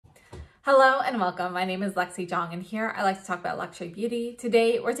Hello and welcome. My name is Lexi Jong and here I like to talk about luxury beauty.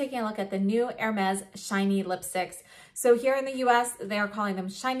 Today we're taking a look at the new HERMES shiny lipsticks. So here in the US they are calling them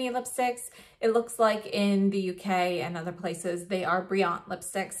shiny lipsticks. It looks like in the UK and other places they are Brillant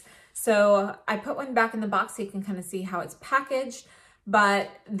lipsticks. So I put one back in the box so you can kind of see how it's packaged.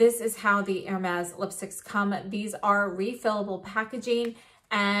 But this is how the HERMES lipsticks come. These are refillable packaging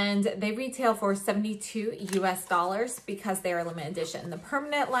and they retail for $72 US because they are limited edition. The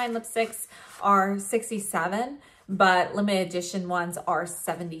permanent line lipsticks are $67, but limited edition ones are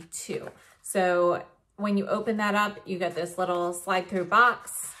 $72. So when you open that up, you get this little slide through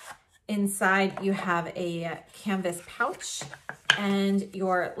box. Inside you have a canvas pouch and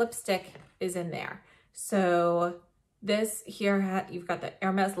your lipstick is in there. So this here, you've got the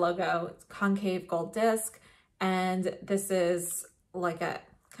HERMES logo, it's concave gold disc, and this is like a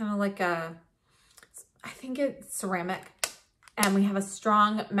kind of like a, I think it's ceramic, and we have a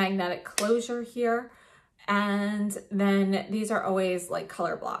strong magnetic closure here, and then these are always like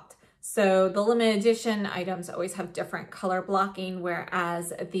color blocked. So the limited edition items always have different color blocking,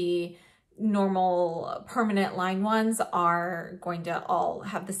 whereas the normal permanent line ones are going to all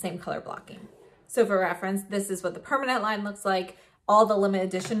have the same color blocking. So for reference, this is what the permanent line looks like. All the limited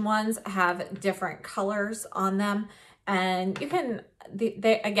edition ones have different colors on them. And you can,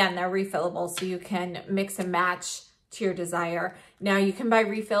 again, they're refillable, so you can mix and match to your desire. Now you can buy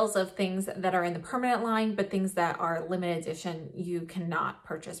refills of things that are in the permanent line, but things that are limited edition, you cannot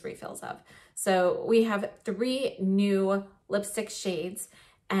purchase refills of. So we have 3 new lipstick shades,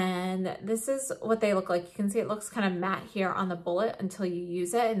 and this is what they look like. You can see it looks kind of matte here on the bullet until you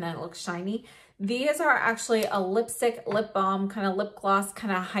use it, and then it looks shiny. These are actually a lipstick, lip balm, kind of lip gloss,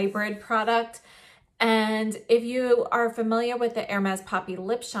 kind of hybrid product. And if you are familiar with the HERMES Poppy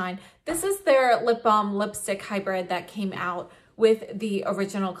Lip Shine, this is their lip balm lipstick hybrid that came out with the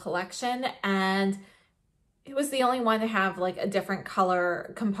original collection. And it was the only one to have like a different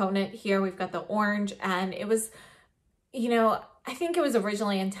color component here. We've got the orange, and it was, you know, I think it was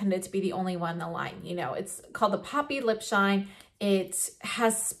originally intended to be the only one in the line. You know, it's called the Poppy Lip Shine. It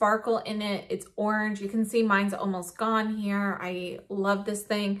has sparkle in it. It's orange. You can see mine's almost gone here. I love this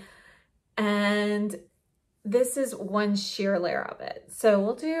thing. And this is one sheer layer of it. So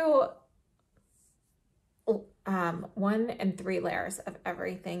we'll do 1 and 3 layers of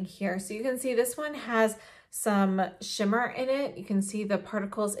everything here. So you can see this one has some shimmer in it. You can see the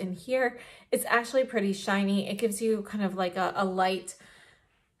particles in here. It's actually pretty shiny. It gives you kind of like a light,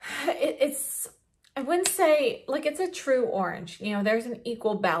 I wouldn't say like it's a true orange. You know, there's an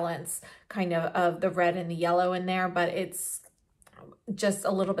equal balance kind of the red and the yellow in there, but it's just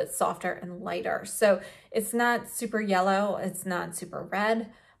a little bit softer and lighter. So it's not super yellow. It's not super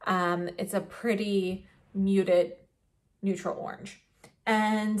red. It's a pretty muted neutral orange.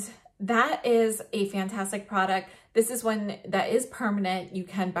 And that is a fantastic product. This is one that is permanent. You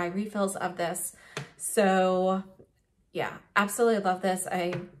can buy refills of this. So yeah, absolutely love this.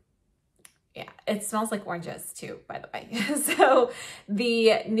 Yeah, it smells like oranges too, by the way. So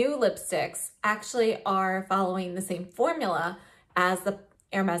the new lipsticks actually are following the same formula as the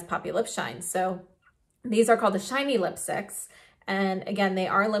HERMES Poppy Lip Shine. So these are called the shiny lipsticks. And again, they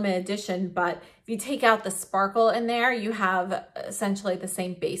are limited edition, but if you take out the sparkle in there, you have essentially the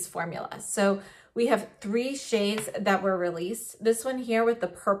same base formula. So we have 3 shades that were released. This one here with the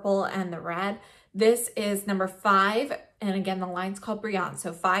purple and the red. This is number 5. And again, the line's called Brillant.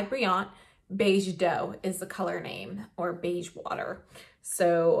 So 5 Brillant. Beige Dough is the color name, or beige water.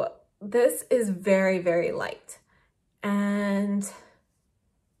 So this is very, very light. And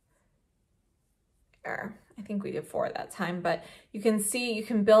I think we did 4 that time, but you can see you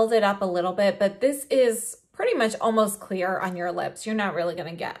can build it up a little bit, but this is pretty much almost clear on your lips. You're not really going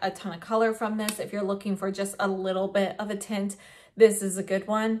to get a ton of color from this. If you're looking for just a little bit of a tint, this is a good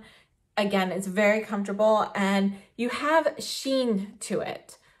one. Again, it's very comfortable and you have sheen to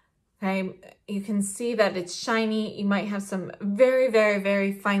it. Okay, you can see that it's shiny. You might have some very, very,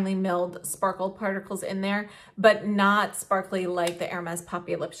 very finely milled sparkle particles in there, but not sparkly like the HERMES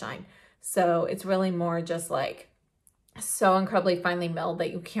Poppy Lip Shine. So it's really more just like so incredibly finely milled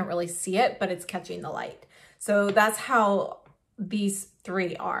that you can't really see it, but it's catching the light. So that's how these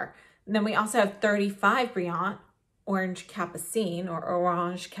 3 are. And then we also have 35 Brillant Orange Capucine, or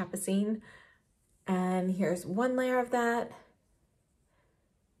Orange Capucine. And here's 1 layer of that.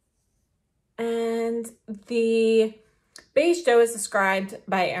 And the Beige Dough is described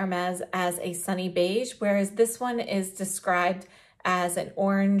by HERMES as a sunny beige, whereas this one is described as an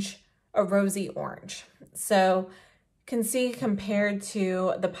orange, a rosy orange. So you can see compared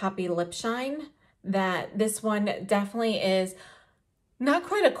to the Poppy Lip Shine that this one definitely is not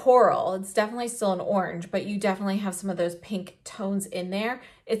quite a coral. It's definitely still an orange, but you definitely have some of those pink tones in there.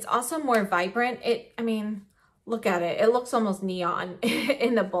 It's also more vibrant. I mean, look at it. It looks almost neon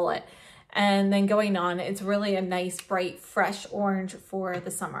in the bullet. And then going on, it's really a nice, bright, fresh orange for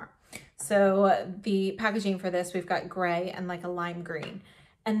the summer. So the packaging for this, we've got gray and like a lime green.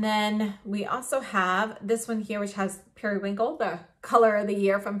 And then we also have this one here, which has periwinkle, the color of the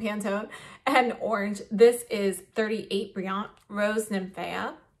year from Pantone, and orange. This is 38 Brillant Rose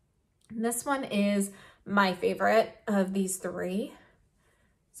Nymphea. And this one is my favorite of these three.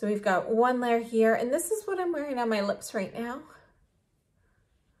 So we've got one layer here, and this is what I'm wearing on my lips right now.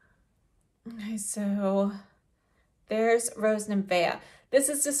 Okay, so there's Rose Nymphea. This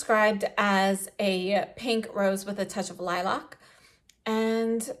is described as a pink rose with a touch of lilac.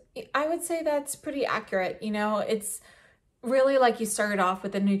 And I would say that's pretty accurate. You know, it's really like you started off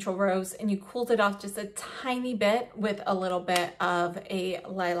with a neutral rose and you cooled it off just a tiny bit with a little bit of a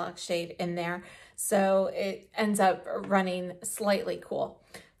lilac shade in there. So it ends up running slightly cool.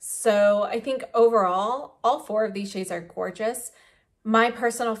 So I think overall, all four of these shades are gorgeous. My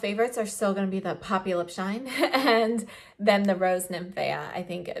personal favorites are still going to be the Poppy Lip Shine and then the Rose Nymphea. I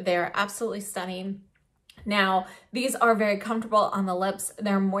think they're absolutely stunning. Now, these are very comfortable on the lips.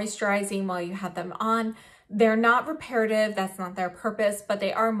 They're moisturizing while you have them on. They're not reparative, that's not their purpose, but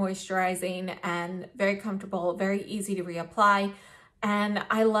they are moisturizing and very comfortable, very easy to reapply. And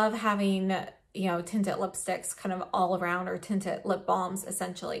I love having, you know, tinted lipsticks kind of all around, or tinted lip balms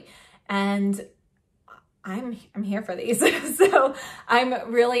essentially. And I'm here for these. So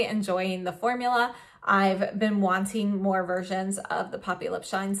I'm really enjoying the formula. I've been wanting more versions of the Poppy Lip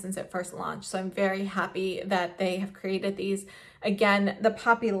Shine since it first launched. So I'm very happy that they have created these. Again, the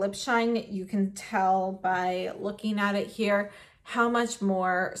Poppy Lip Shine, you can tell by looking at it here how much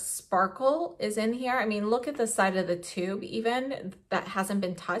more sparkle is in here. I mean, look at the side of the tube even that hasn't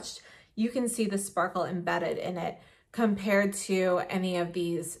been touched. You can see the sparkle embedded in it compared to any of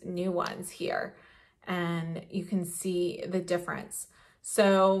these new ones here. And you can see the difference.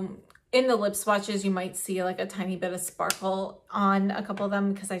 So in the lip swatches, you might see like a tiny bit of sparkle on a couple of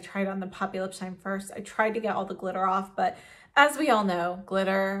them because I tried on the Poppy Lip Shine first. I tried to get all the glitter off, but as we all know,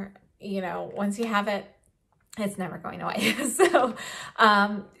 glitter, you know, once you have it, it's never going away. So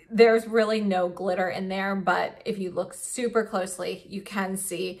there's really no glitter in there, but if you look super closely, you can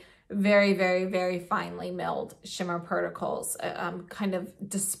see very, very, very finely milled shimmer particles kind of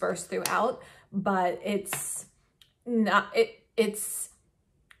dispersed throughout, but it's not, it's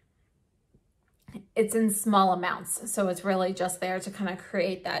in small amounts. So it's really just there to kind of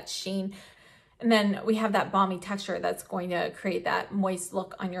create that sheen. And then we have that balmy texture that's going to create that moist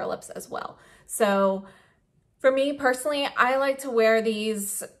look on your lips as well. So for me personally, I like to wear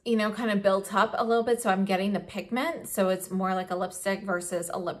these, you know, kind of built up a little bit. So I'm getting the pigment. So it's more like a lipstick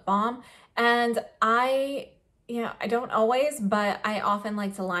versus a lip balm. And you know, I don't always, but I often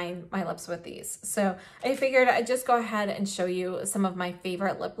like to line my lips with these. So I figured I'd just go ahead and show you some of my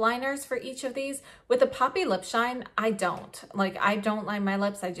favorite lip liners for each of these. With the Poppy Lip Shine, I don't line my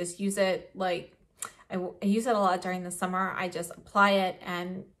lips. I just use it like, I use it a lot during the summer. I just apply it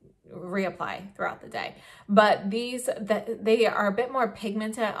and reapply throughout the day. But these, they are a bit more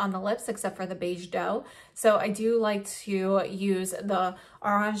pigmented on the lips except for the Beige Dough. So I do like to use the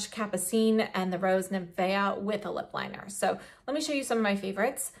Orange Capucine and the Rose Nymphea with a lip liner. So let me show you some of my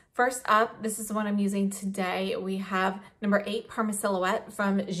favorites. First up, this is the one I'm using today. We have number 8 Parma Silhouette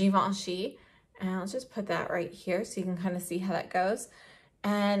from Givenchy. And I'll just put that right here so you can kind of see how that goes.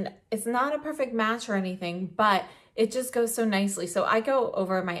 And it's not a perfect match or anything, but it just goes so nicely. So I go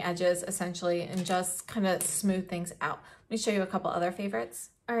over my edges essentially and just kind of smooth things out. Let me show you a couple other favorites.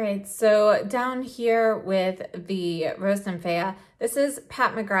 All right, so down here with the Rose Nymphea, this is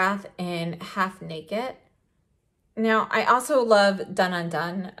Pat McGrath in Half Naked. Now, I also love Done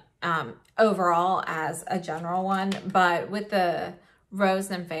Undone overall as a general one, but with the Rose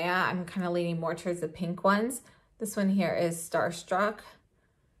Nymphea, I'm kind of leaning more towards the pink ones. This one here is Starstruck.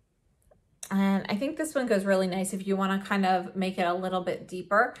 And I think this one goes really nice if you want to kind of make it a little bit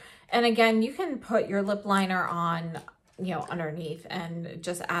deeper. And again, you can put your lip liner on, you know, underneath and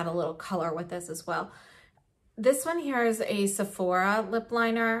just add a little color with this as well. This one here is a Sephora lip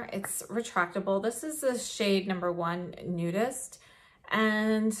liner. It's retractable. This is the shade number 1 Nudist.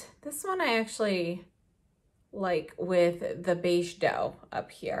 And this one I actually like with the Beige Dough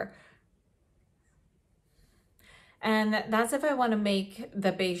up here. And that's if I want to make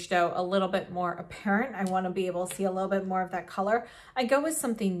the Beige Dough a little bit more apparent. I want to be able to see a little bit more of that color. I go with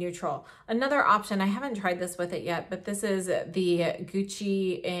something neutral. Another option, I haven't tried this with it yet, but this is the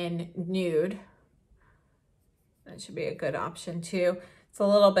Gucci in Nude. It should be a good option too. It's a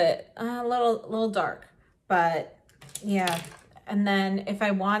little bit, a little dark, but yeah. And then if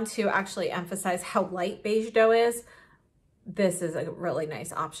I want to actually emphasize how light Beige Dough is, this is a really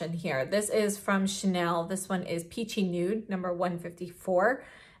nice option here. This is from Chanel. This one is Peachy Nude, number 154.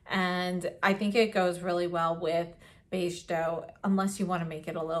 And I think it goes really well with Beige Dough, unless you want to make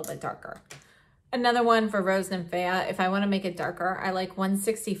it a little bit darker. Another one for Rose Nymphea, if I want to make it darker, I like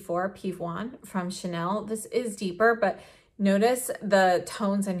 164 Pivoine from Chanel. This is deeper, but notice the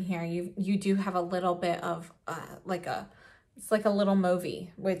tones in here. You do have a little bit of it's like a little mauvey,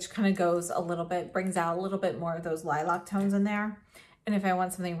 which kind of goes a little bit, brings out a little bit more of those lilac tones in there. And if I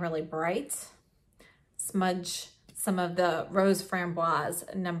want something really bright, smudge some of the Rose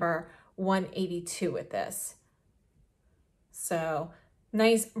Framboise, number 182 with this. So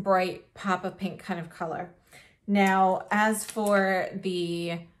nice, bright pop of pink kind of color. Now, as for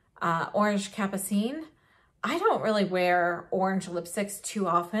the orange Capucine, I don't really wear orange lipsticks too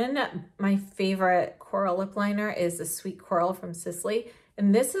often. My favorite coral lip liner is the Sweet Coral from Sisley.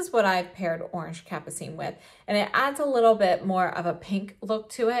 And this is what I've paired orange Capucine with. And it adds a little bit more of a pink look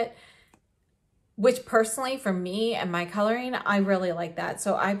to it, which personally for me and my coloring, I really like that.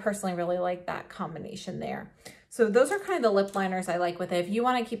 So I personally really like that combination there. So those are kind of the lip liners I like with it. If you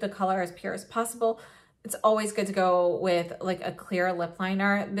want to keep the color as pure as possible, it's always good to go with like a clear lip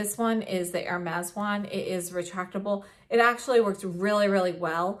liner. This one is the Hermes one. It is retractable. It actually works really, really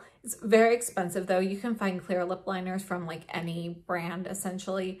well. It's very expensive though. You can find clear lip liners from like any brand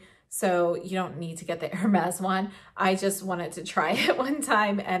essentially. So you don't need to get the Hermes one. I just wanted to try it one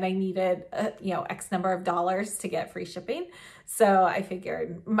time and I needed, X number of dollars to get free shipping. So I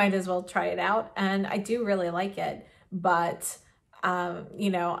figured might as well try it out. And I do really like it, but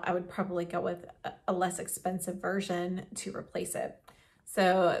I would probably go with a less expensive version to replace it.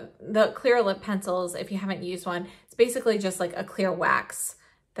 So the clear lip pencils, if you haven't used one, it's basically just like a clear wax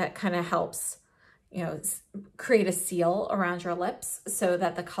that kind of helps, create a seal around your lips so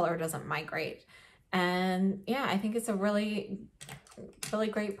that the color doesn't migrate. And yeah, I think it's a really, really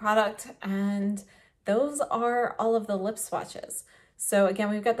great product. And those are all of the lip swatches. So again,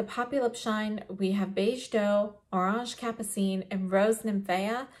 we've got the Poppy Lip Shine, we have Beige Dough, Orange Capucine, and Rose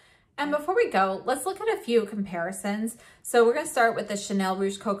Nymphea. And before we go, let's look at a few comparisons. So we're gonna start with the Chanel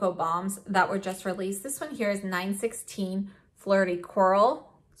Rouge Coco Balms that were just released. This one here is 916 Flirty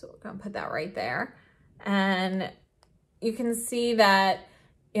Coral. So we're gonna put that right there. And you can see that,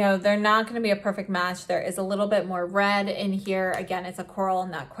 they're not gonna be a perfect match. There is a little bit more red in here. Again, it's a coral,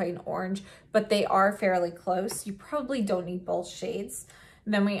 not quite an orange, but they are fairly close. You probably don't need both shades.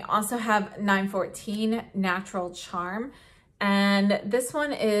 And then we also have 914 Natural Charm. And this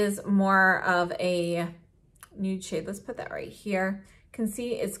one is more of a nude shade. Let's put that right here. You can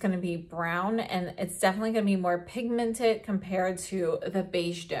see it's gonna be brown and it's definitely gonna be more pigmented compared to the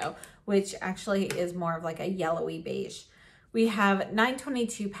Beige Dough, which actually is more of like a yellowy beige. We have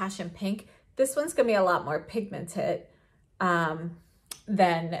 922 Passion Pink. This one's gonna be a lot more pigmented than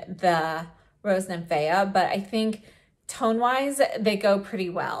the Rose Nymphea, but I think tone-wise, they go pretty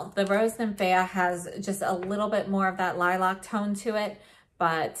well. The Rose Nymphea has just a little bit more of that lilac tone to it,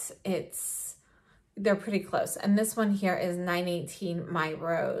 but they're pretty close. And this one here is 918 My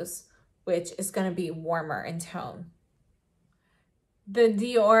Rose, which is gonna be warmer in tone. The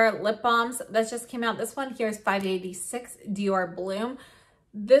Dior lip balms that just came out, this one here is 586 Dior Bloom.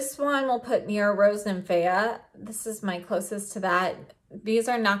 This one we'll put near Rose Nymphea. This is my closest to that. These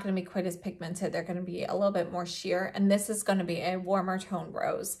are not going to be quite as pigmented. They're going to be a little bit more sheer, and this is going to be a warmer tone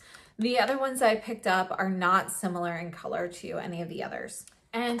rose. The other ones I picked up are not similar in color to any of the others.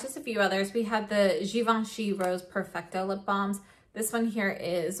 And just a few others. We have the Givenchy Rose Perfecto lip balms. This one here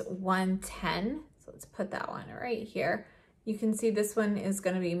is 110. So let's put that one right here. You can see this one is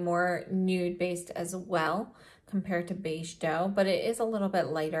going to be more nude based as well compared to Beige Dough, but it is a little bit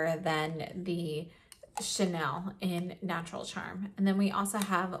lighter than the Chanel in Natural Charm. And then we also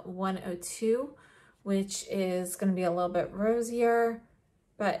have 102, which is going to be a little bit rosier,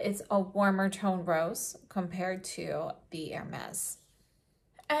 but it's a warmer tone rose compared to the Hermes.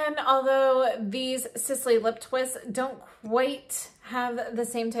 And although these Sisley lip twists don't quite have the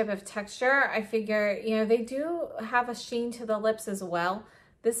same type of texture, I figure, they do have a sheen to the lips as well.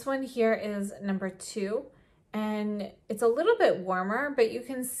 This one here is number 2, and it's a little bit warmer, but you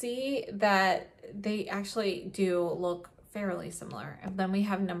can see that they actually do look fairly similar. And then we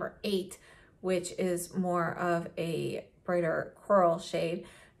have number 8, which is more of a brighter coral shade,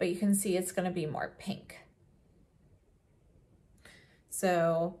 but you can see it's going to be more pink.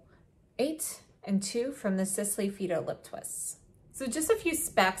 So 8 and 2 from the Sisley Fido lip twists. So just a few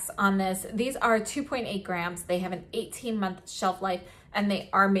specs on this. These are 2.8 grams. They have an 18-month shelf life and they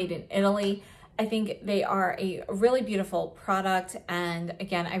are made in Italy. I think they are a really beautiful product. And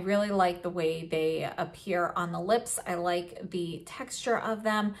again, I really like the way they appear on the lips. I like the texture of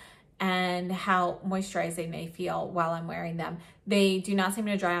them and how moisturizing they feel while I'm wearing them. They do not seem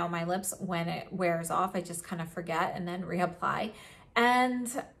to dry out my lips when it wears off. I just kind of forget and then reapply. And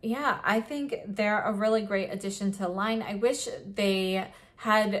yeah, I think they're a really great addition to the line. I wish they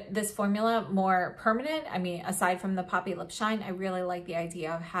had this formula more permanent. I mean, aside from the Poppy Lip Shine, I really like the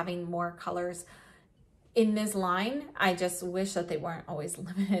idea of having more colors in this line. I just wish that they weren't always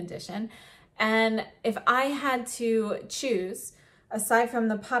limited edition. And if I had to choose, aside from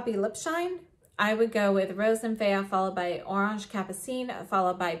the Poppy Lip Shine, I would go with Rose Nymphea followed by Orange Capucine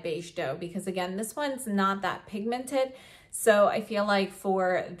followed by Beige Doe, because again, this one's not that pigmented. So I feel like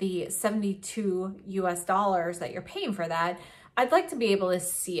for the $72 US that you're paying for that, I'd like to be able to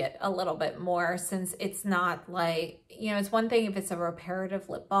see it a little bit more, since it's not like, you know, it's one thing if it's a reparative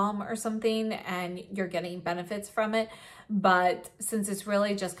lip balm or something and you're getting benefits from it, but since it's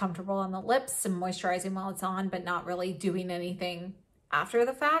really just comfortable on the lips and moisturizing while it's on, but not really doing anything after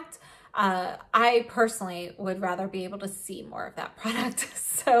the fact, I personally would rather be able to see more of that product.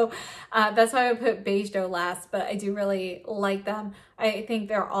 So that's why I put Beige Doe last, but I do really like them. I think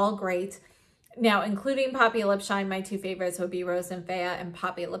they're all great. Now, including Poppy Lip Shine, my two favorites would be Rose Nymphea and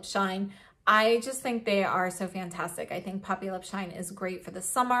Poppy Lip Shine. I just think they are so fantastic. I think Poppy Lip Shine is great for the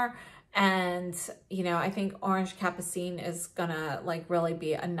summer. And, you know, I think Orange Capucine is gonna like really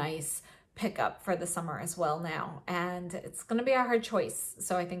be a nice pickup for the summer as well now. And it's gonna be a hard choice.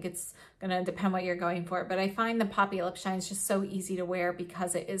 So I think it's gonna depend what you're going for. But I find the Poppy Lip Shine is just so easy to wear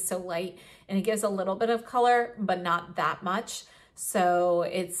because it is so light and it gives a little bit of color, but not that much. So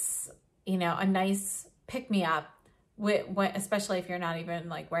it's, you know, a nice pick-me-up, especially if you're not even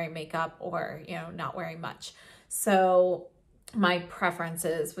like wearing makeup or, you know, not wearing much. So my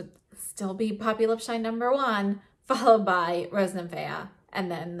preferences would still be Poppy Lip Shine #1, followed by Rose Nymphea, and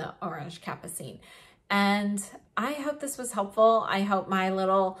then the Orange Capucine. And I hope this was helpful. I hope my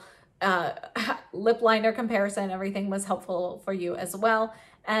little lip liner comparison, everything was helpful for you as well.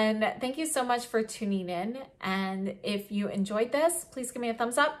 And thank you so much for tuning in. And if you enjoyed this, please give me a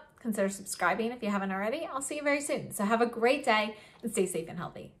thumbs up. Consider subscribing if you haven't already. I'll see you very soon. So have a great day and stay safe and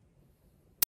healthy.